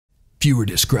Viewer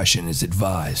discretion is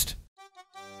advised.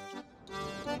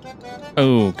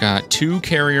 Oh, God. 2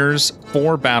 carriers,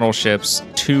 4 battleships,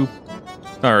 3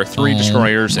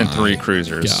 destroyers, and 3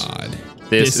 cruisers. God.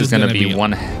 This is going to be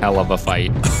one hell of a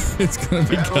fight. It's going to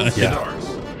be good. Yeah.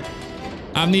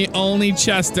 I'm the only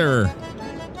Chester.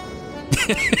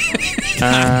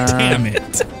 God damn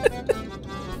it.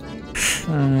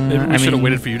 Maybe we should have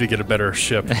waited for you to get a better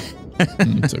ship.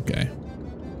 It's okay.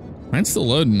 Mine's still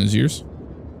loading. Is yours?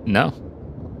 No.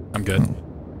 I'm good.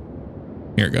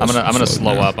 Here it goes. I'm gonna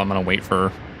slow up. I'm gonna wait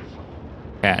for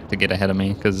Cat to get ahead of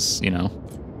me because, you know.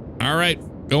 All right.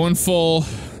 Going full.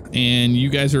 And you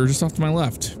guys are just off to my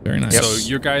left. Very nice. So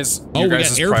your guys' we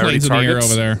got airplanes in the air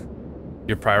over there.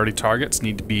 Your priority targets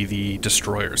need to be the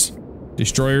destroyers.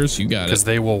 Destroyers, you got it. Because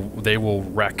they will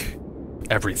wreck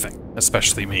everything,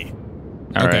 especially me.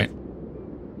 All right.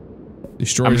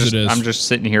 Destroyers it is. I'm just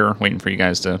sitting here waiting for you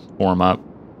guys to form up.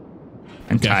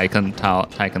 And Ty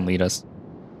can lead us.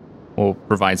 We'll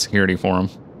provide security for him.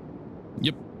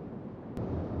 Yep.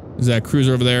 Is that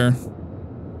cruiser over there?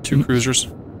 2 cruisers.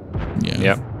 Yeah.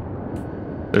 Yep.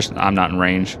 I'm not in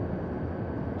range.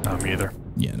 Not me either.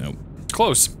 Yeah, no.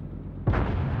 Close.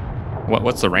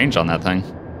 What's the range on that thing?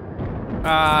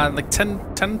 Like 10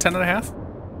 and a half.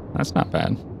 That's not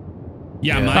bad.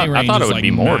 Yeah, my range I thought it is would like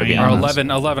be more, to be 9. Or honest.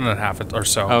 11 and a half or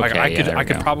so. Okay, I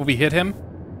could probably hit him,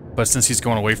 but since he's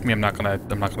going away from me, I'm not gonna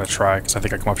try because I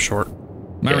think I come up short.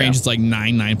 My range is like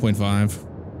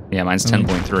 9.5. Yeah, mine's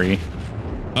 10.3.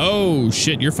 Oh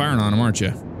shit, you're firing on him, aren't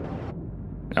you?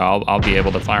 I'll be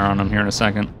able to fire on him here in a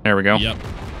second. There we go. Yep.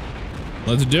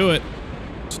 Let's do it.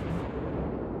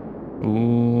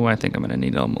 Ooh, I think I'm gonna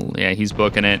need him. Yeah, he's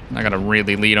booking it. I gotta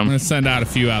really lead I'm him. gonna send out a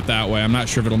few out that way. I'm not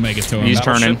sure if it'll make it to him. He's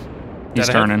turning. Dead He's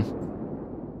ahead.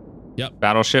 turning. Yep.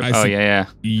 Battleship. I Oh see. yeah.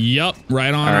 Yep.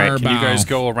 Right on All right, our can bow. You guys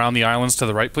go around the islands to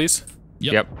the right, please.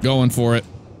 Yep. Going for it.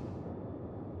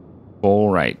 Full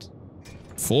right.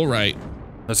 Full right.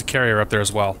 There's a carrier up there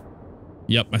as well.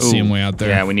 Yep. I see him way out there.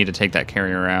 Yeah, we need to take that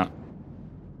carrier out.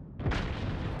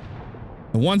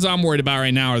 The ones I'm worried about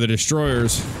right now are the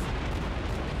destroyers.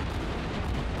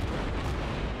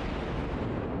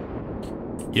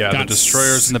 Yeah, the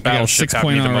destroyers and the battleship have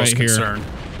me the most concern.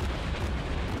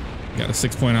 Got a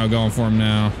 6.0 going for him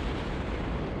now.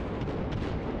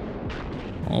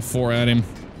 All 4 at him.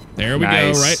 There we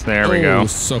go, right? There we go.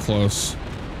 So close.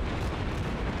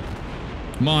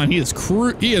 Come on, he is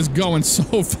going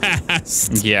so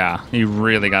fast. Yeah, you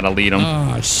really got to lead him.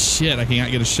 Oh shit, I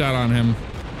can't get a shot on him.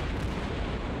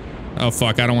 Oh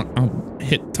fuck, I don't want I'll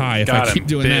hit Ty if I keep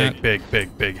doing that.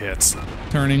 Big hits.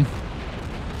 Turning.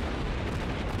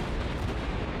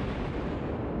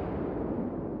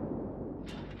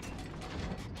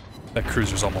 That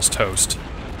cruiser's almost toast.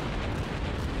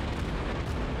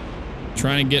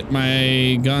 Trying to get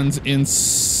my guns in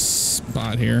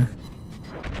spot here.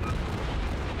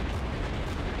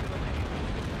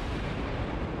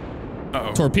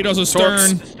 Uh-oh. Torpedoes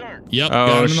astern. Yep,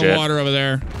 got him in the water over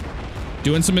there.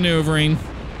 Doing some maneuvering.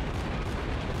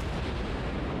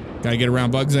 Gotta get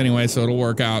around bugs anyway, so it'll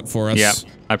work out for us. Yep,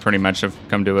 I pretty much have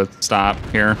come to a stop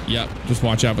here. Yep, just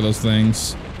watch out for those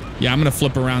things. Yeah, I'm gonna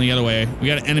flip around the other way. We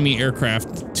got an enemy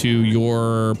aircraft to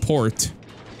your port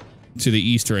to the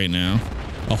east right now.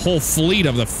 A whole fleet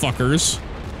of the fuckers.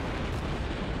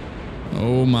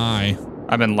 Oh my.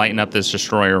 I've been lighting up this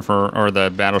destroyer or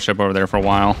the battleship over there for a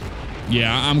while.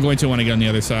 Yeah, I'm going to want to get on the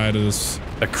other side of this.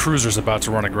 That cruiser's about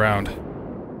to run aground.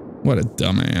 What a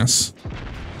dumbass.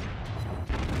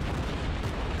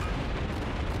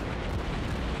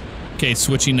 Okay,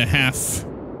 switching to half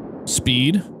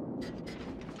speed.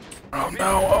 Oh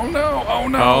no, oh no, oh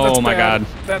no. Oh that's my bad. god.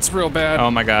 That's real bad. Oh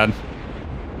my god.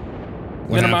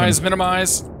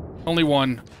 Minimize. Only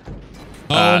one.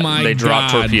 Oh my god. They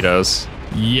dropped torpedoes.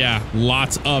 Yeah,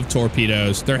 lots of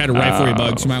torpedoes. They're headed right for you,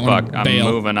 Bugs. You might want to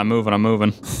bail. I'm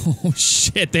moving. Oh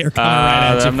shit, they're coming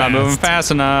right at you. I'm not moving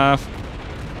fast enough.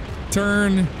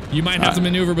 Turn. You might have to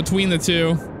maneuver between the 2.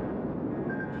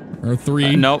 Or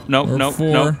 3. Nope. Or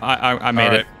 4. I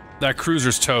made it. That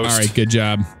cruiser's toast. All right, good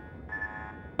job.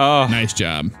 Oh. Nice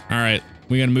job. All right,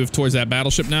 we gonna move towards that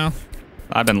battleship now?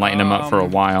 I've been lighting them up for a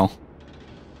while.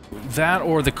 That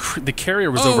or the carrier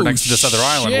was over next to this other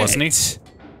island, wasn't he?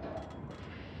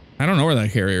 I don't know where that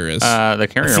carrier is. The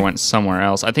carrier went somewhere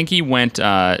else. I think he went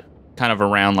kind of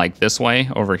around like this way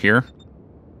over here.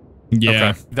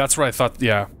 Yeah. Okay. That's what I thought.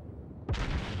 Yeah.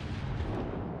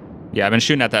 Yeah, I've been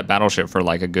shooting at that battleship for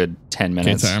like a good 10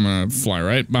 minutes. Okay, I'm gonna fly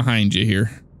right behind you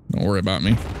here. Don't worry about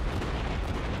me.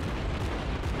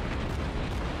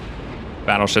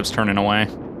 Battleship's turning away.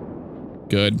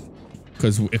 Good.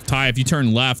 Because if you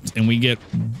turn left and we get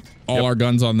all our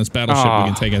guns on this battleship, we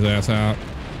can take his ass out.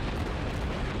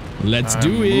 Let's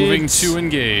do it. Moving to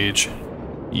engage.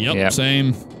 Yep,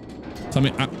 same. Tell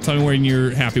me when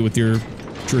you're happy with your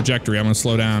trajectory. I'm gonna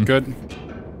slow down. Good.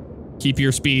 Keep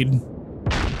your speed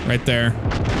right there.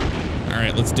 All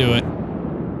right, let's do it.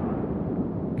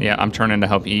 Yeah, I'm turning to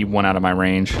help E1 out of my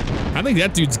range. I think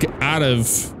that dude's out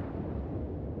of.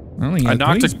 I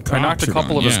knocked a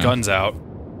couple of his guns out.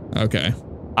 Okay.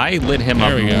 I lit him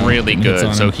up really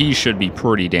good, so he should be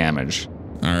pretty damaged.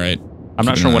 All right. I'm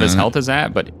not sure what his health is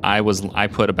at, but I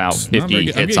put about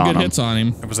 50 hits on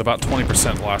him. It was about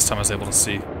 20% the last time I was able to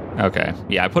see. Okay.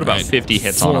 Yeah, I put about 50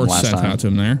 hits on him last time. Out to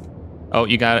him there. Oh,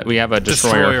 you got it. We have a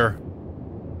destroyer.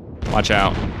 Watch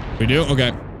out. We do?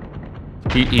 Okay.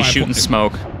 He's shooting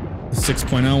smoke.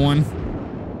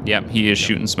 6.01? Yep, he is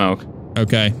shooting smoke.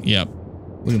 Okay, yep.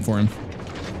 Looking for him.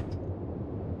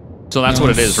 So that's what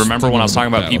it is. Remember when I was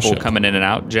talking about people coming in and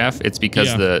out, Jeff? It's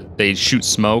because they shoot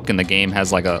smoke and the game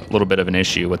has like a little bit of an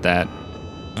issue with that.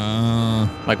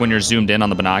 Like when you're zoomed in on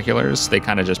the binoculars, they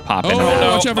kind of just pop in and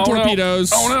out. Watch out for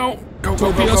torpedoes. Oh no! Go,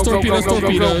 torpedoes.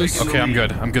 Okay, I'm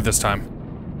good. I'm good this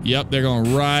time. Yep, they're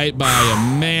going right by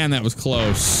you. Man, that was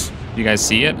close. You guys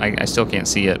see it? I still can't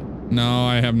see it. No,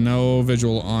 I have no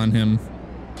visual on him.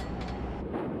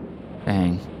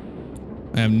 Dang.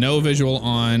 I have no visual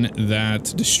on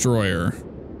that destroyer.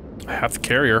 I have the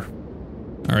carrier.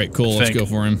 All right, cool. Let's go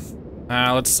for him.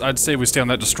 I'd say we stay on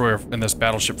that destroyer in this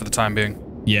battleship for the time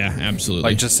being. Yeah, absolutely.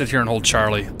 Like, just sit here and hold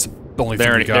Charlie. It's the only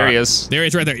thing we got. There he is. There he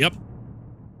is right there. Yep.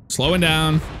 Slowing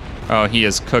down. Oh, he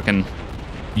is cooking.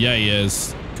 Yeah, he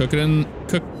is. Cook in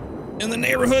the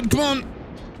neighborhood. Come on.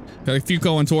 Got a few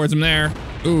going towards him there.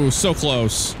 Ooh, so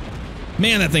close.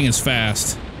 Man, that thing is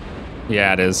fast.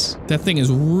 Yeah, it is. That thing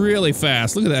is really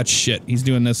fast. Look at that shit. He's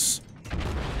doing this.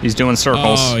 He's doing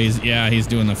circles. Oh, he's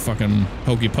doing the fucking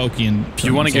hokey pokey and. If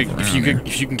you want to get,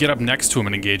 if you can get up next to him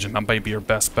and engage him, that might be your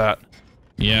best bet.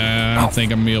 Yeah, I don't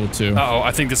think I'm gonna be able to. Uh-oh,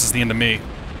 I think this is the end of me.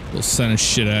 We'll send a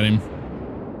shit at him.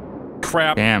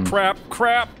 Crap. Damn.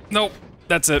 Crap. Nope.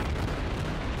 That's it.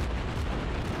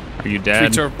 Are you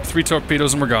dead? Three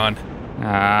torpedoes and we're gone.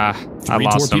 I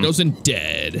lost torpedoes him. and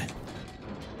dead.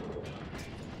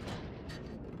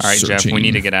 All right, Jeff, we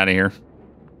need to get out of here.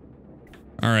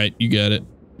 All right, you got it.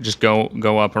 Just go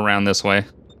up around this way.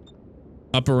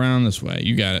 Up around this way.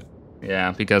 You got it.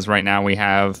 Yeah, because right now we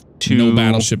have two. No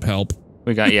battleship help.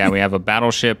 We have a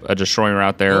battleship, a destroyer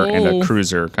out there, and a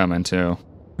cruiser coming too. All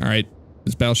right,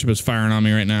 this battleship is firing on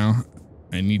me right now.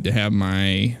 I need to have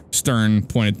my stern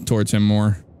pointed towards him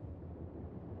more.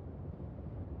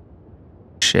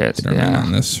 Shit, yeah.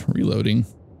 On this reloading.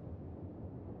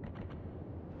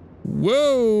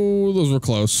 Whoa, those were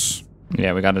close.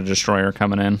 Yeah, we got a destroyer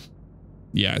coming in.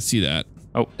 Yeah, I see that.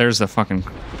 Oh, there's the fucking.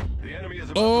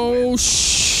 Oh,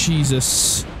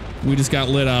 Jesus. We just got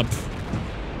lit up.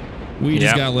 We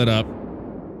just got lit up.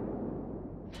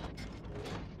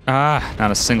 Ah,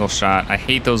 not a single shot. I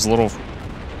hate those little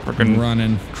freaking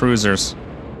running cruisers.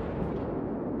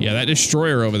 Yeah, that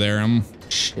destroyer over there.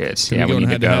 Shit. Yeah, we need to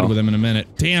head to head go. with him in a minute.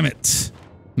 Damn it.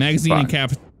 Magazine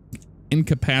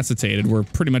incapacitated. We're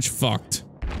pretty much fucked.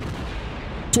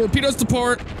 Torpedoes to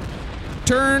port.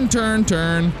 Turn.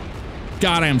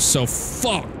 God, I am so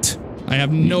fucked. I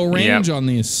have no range on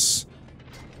these.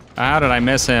 How did I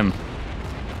miss him?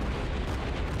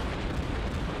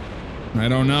 I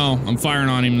don't know. I'm firing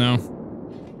on him though.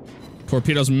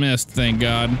 Torpedoes missed, thank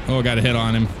God. Oh, I got a hit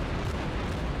on him.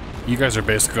 You guys are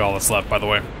basically all that's left, by the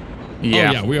way. Yeah.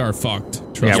 Oh, yeah, we are fucked.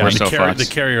 Yeah, we're so fucked. The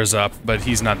carrier's up, but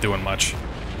he's not doing much.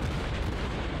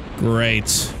 Great.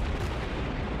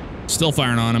 Still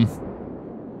firing on him.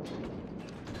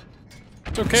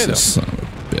 It's okay, though. Son of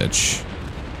a bitch.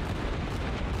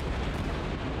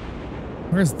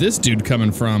 Where's this dude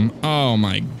coming from? Oh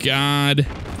my God.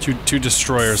 Two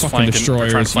destroyers fucking flanking.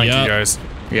 Destroyers. Trying to flank you guys.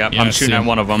 Yep, I'm shooting at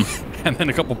one of them. And then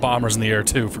a couple bombers in the air,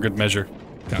 too, for good measure.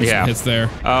 Got some hits there.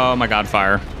 Oh my God,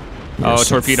 fire.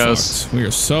 Torpedoes. We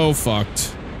are so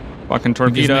fucked. Fucking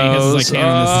torpedoes. As many hits as I can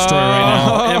on this destroyer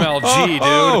right now.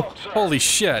 MLG, dude. Holy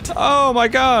shit. Oh my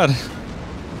God.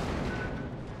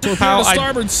 Torpedo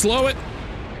starboard, slow it.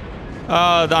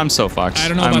 I'm so fucked. I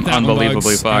don't know about that one,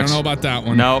 unbelievably fucked. I don't know about that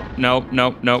one.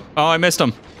 Nope. Oh, I missed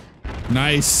him.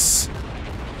 Nice.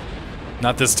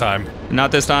 Not this time.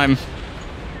 Not this time.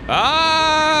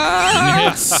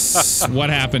 Hits. What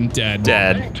happened? Dead.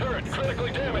 Dead.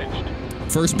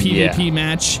 First PvP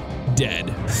match.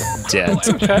 Dead. Dead.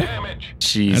 Okay.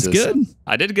 Jesus. That's good.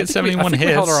 I did get 71 I think hits.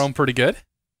 We held our own pretty good.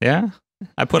 Yeah.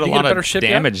 I put a lot of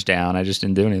damage down. I just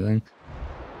didn't do anything.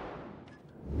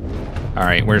 All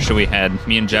right, where should we head?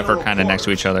 Me and Jeff are kind of next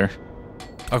to each other.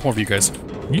 I'll come over you guys.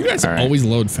 You guys always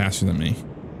load faster than me.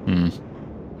 Hmm.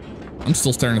 I'm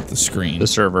still staring at the screen. The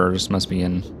servers must be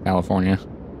in California.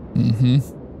 Mm-hmm.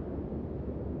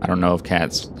 I don't know if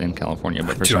Cat's in California,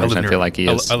 but for Dude, some reason I feel like he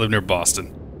is. I live near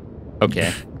Boston.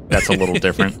 Okay, that's a little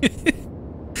different.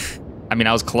 I mean,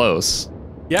 I was close.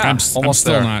 Yeah, I'm almost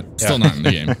still there. still not in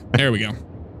the game. There we go.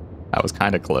 I was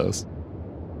kind of close,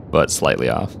 but slightly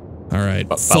off. All right.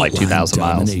 By like 2,000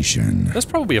 miles. Domination. There's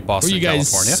probably a Boston, Where you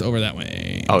guys California. over that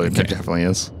way? Oh, there definitely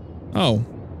is. Oh,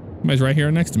 you guys right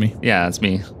here next to me. Yeah, it's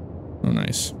me. Oh,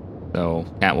 nice. So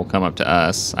Cat will come up to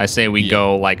us. I say we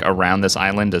go like around this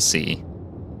island to sea.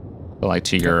 So like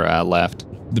to your left.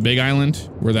 The big island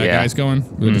where that guy's going,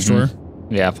 the destroyer.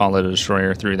 Yeah, follow the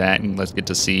destroyer through that and let's get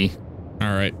to sea. All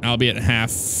right, I'll be at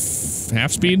half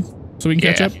speed so we can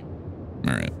catch up.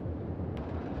 All right.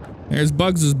 There's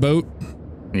Bugs' boat.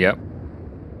 Yep.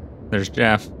 There's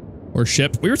Jeff. Or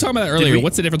ship. We were talking about that earlier.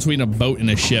 What's the difference between a boat and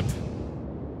a ship?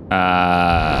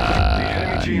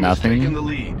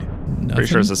 Nothing. Pretty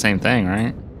sure it's the same thing,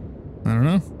 right? I don't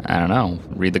know. I don't know.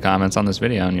 Read the comments on this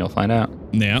video and you'll find out.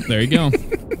 Yeah, there you go.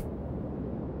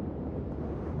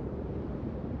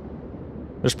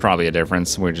 There's probably a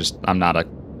difference. I'm not a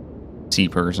sea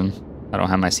person. I don't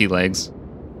have my sea legs.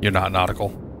 You're not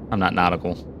nautical. I'm not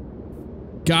nautical.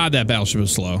 God, that battleship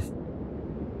is slow.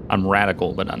 I'm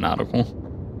radical, but not nautical.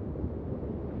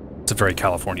 It's a very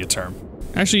California term.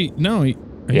 Actually, no. You're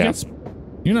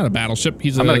not a battleship.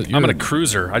 I'm in a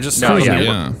cruiser. I just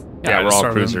Yeah, we're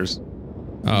all cruisers.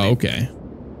 Oh, okay.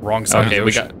 Wrong side. Okay,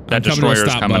 we got that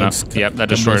destroyer's coming up. Yep, that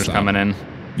destroyer's coming in.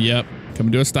 Yep,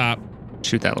 coming to a stop.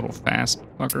 Shoot that little fast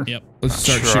fucker. Yep, let's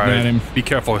start shooting at him. Be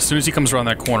careful. As soon as he comes around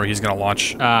that corner, he's gonna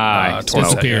launch.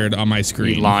 Disappeared on my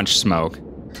screen. He launched smoke.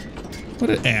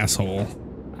 What an asshole.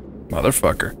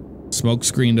 Motherfucker. Smoke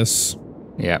screened us.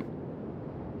 Yep.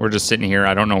 We're just sitting here.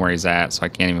 I don't know where he's at, so I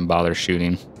can't even bother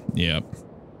shooting. Yep.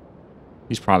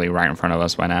 He's probably right in front of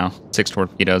us by now. 6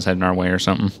 torpedoes heading our way or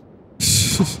something.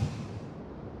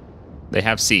 They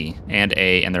have C and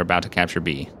A, and they're about to capture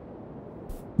B.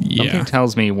 Yeah. Something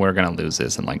tells me we're going to lose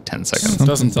this in like 10 seconds. Something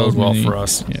doesn't bode well for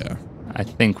us. Yeah. I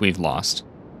think we've lost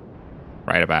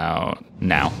right about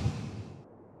now.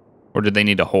 Or did they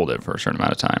need to hold it for a certain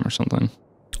amount of time or something?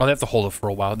 Oh, they have to hold it for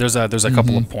a while. There's a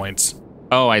couple of points.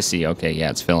 Oh, I see. Okay, yeah,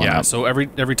 it's filling up. Yeah, so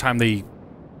every time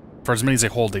for as many as they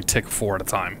hold, they tick 4 at a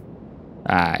time.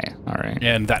 Aye, all right.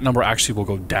 And that number actually will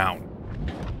go down.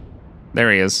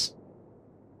 There he is.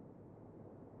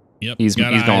 Yep. He's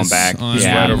going back. He's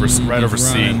right over C. All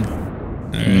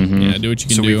right. Yeah, do what you can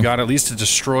do. So we've got at least a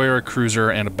destroyer, a cruiser,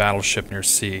 and a battleship near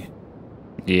C.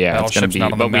 Yeah, it's going to be.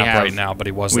 Not on the map right now, but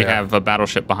he was there. We have a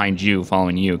battleship behind you,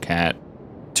 following you, Cat.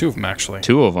 2 of them, actually.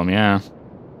 2 of them, yeah.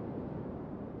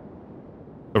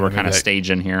 But we're kind of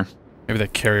staging here. Maybe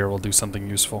that carrier will do something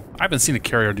useful. I haven't seen a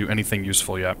carrier do anything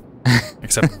useful yet,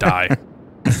 except die.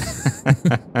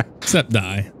 Except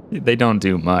die. They don't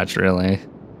do much, really.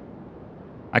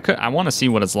 I want to see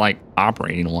what it's like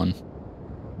operating one.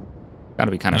 Got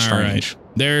to be kind of strange.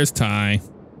 Right. There's Ty.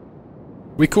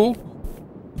 We cool?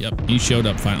 Yep, he showed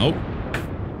up fine. Oh.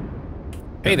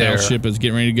 Hey there. Battleship is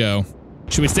getting ready to go.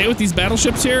 Should we stay with these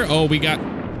battleships here? Oh, we got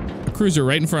a cruiser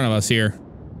right in front of us here.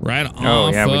 Right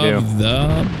off of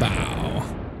the bow.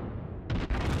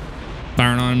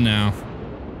 Firing on him now.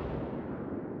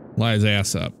 Light his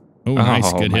ass up. Oh,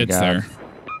 nice. Good hits there.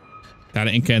 Got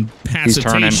an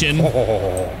incapacitation.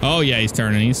 Oh, yeah, he's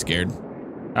turning. He's scared.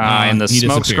 And the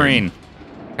smoke screen.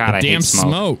 God, I hate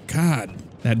smoke. God,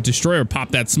 that destroyer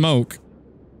popped that smoke.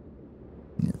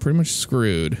 We're pretty much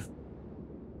screwed.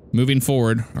 Moving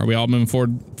forward. Are we all moving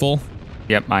forward full?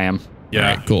 Yep, I am. Yeah.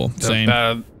 All right, cool.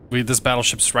 Same. This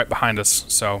battleship's right behind us,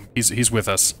 so he's with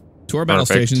us. To our battle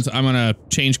stations, I'm going to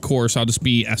change course. I'll just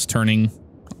be S-turning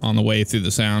on the way through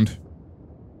the sound.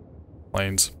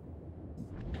 Planes.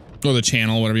 Or the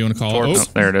channel, whatever you want to call it. Oh,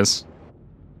 there it is.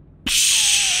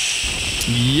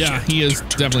 Yeah, he is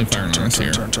definitely firing on us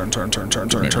here.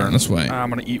 Turn this way. I'm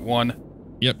going to eat one.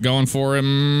 Yep, going for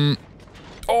him.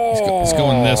 Oh! He's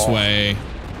going this way.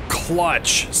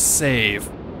 Clutch save.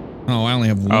 Oh, I only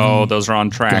have one. Oh, those are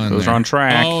on track. Those are on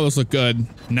track. Oh, those look good.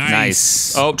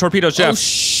 Nice. Oh, torpedoes, Jeff. Oh,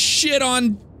 shit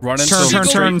on. Run into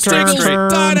turn.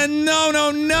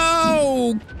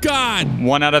 No. God.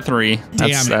 1 out of 3.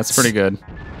 That's pretty good.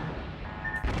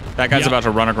 That guy's about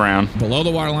to run aground. Below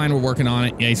the waterline, we're working on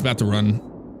it. Yeah, he's about to run.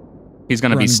 He's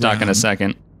going to be stuck in a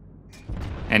second.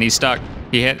 And he's stuck.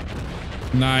 He hit.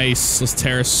 Nice. Let's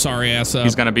tear his sorry ass up.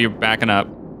 He's going to be backing up.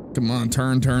 Come on,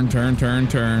 turn.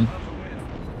 The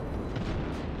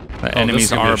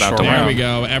enemies are about to run. There we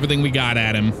go. Everything we got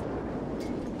at him.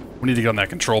 We need to get on that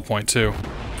control point, too.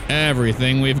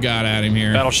 everything we've got at him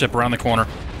here. Battleship around the corner.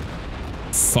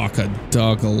 Fuck a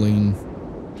duggling.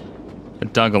 A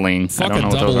duggling. Fuck I don't a know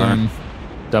what those are.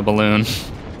 doubloon. Doubloon.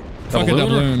 Fuck a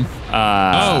doubloon.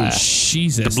 Oh,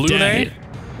 Jesus. Doubloon.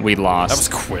 We lost. That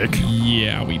was quick.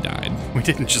 Yeah, we died. We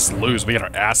didn't just lose. We got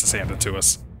our asses handed to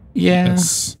us. Yeah.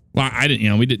 Well, I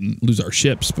didn't. We didn't lose our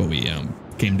ships, but we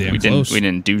came damn close. We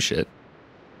didn't do shit.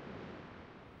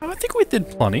 I think we did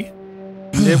plenty.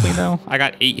 Did we though? I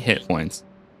got 8 hit points.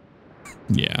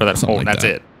 Yeah. For that whole, that's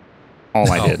it. All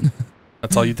I did.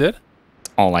 That's all you did?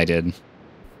 All I did.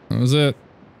 That was it.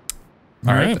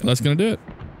 All right, that's gonna do it.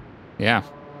 Yeah.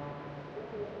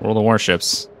 World of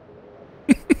Warships.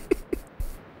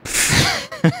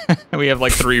 We have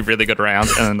like 3 really good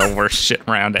rounds and then the worst shit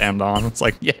round to end on. It's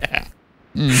like, yeah.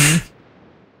 Mm-hmm.